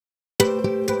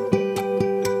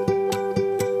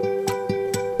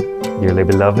Dearly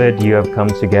beloved, you have come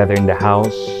together in the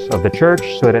house of the church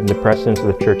so that in the presence of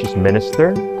the church's minister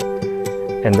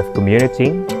and the community,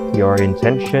 your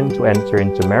intention to enter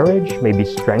into marriage may be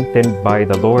strengthened by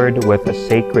the Lord with a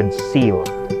sacred seal.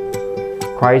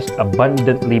 Christ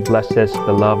abundantly blesses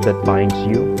the love that binds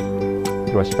you.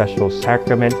 Through a special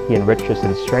sacrament, He enriches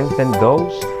and strengthens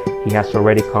those He has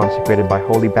already consecrated by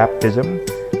holy baptism,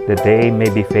 that they may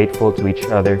be faithful to each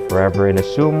other forever and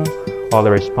assume all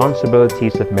the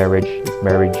responsibilities of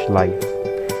marriage life.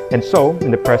 And so, in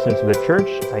the presence of the church,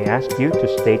 I ask you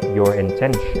to state your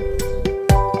intention.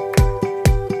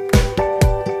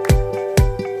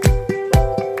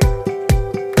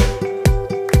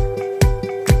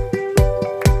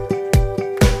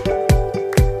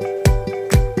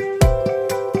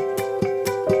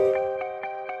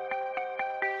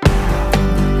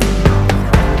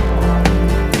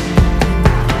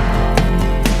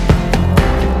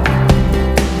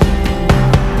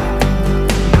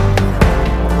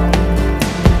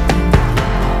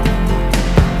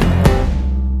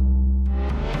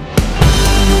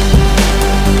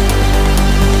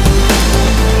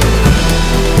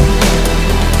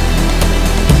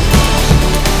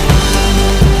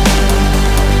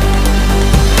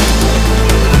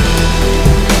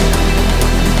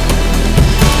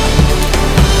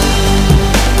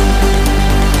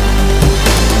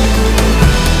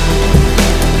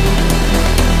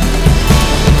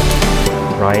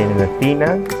 Ryan and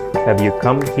Athena, have you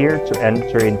come here to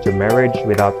enter into marriage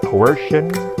without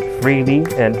coercion, freely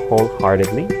and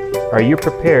wholeheartedly? Are you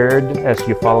prepared, as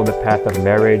you follow the path of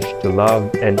marriage, to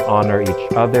love and honor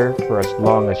each other for as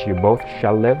long as you both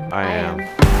shall live? I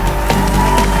am.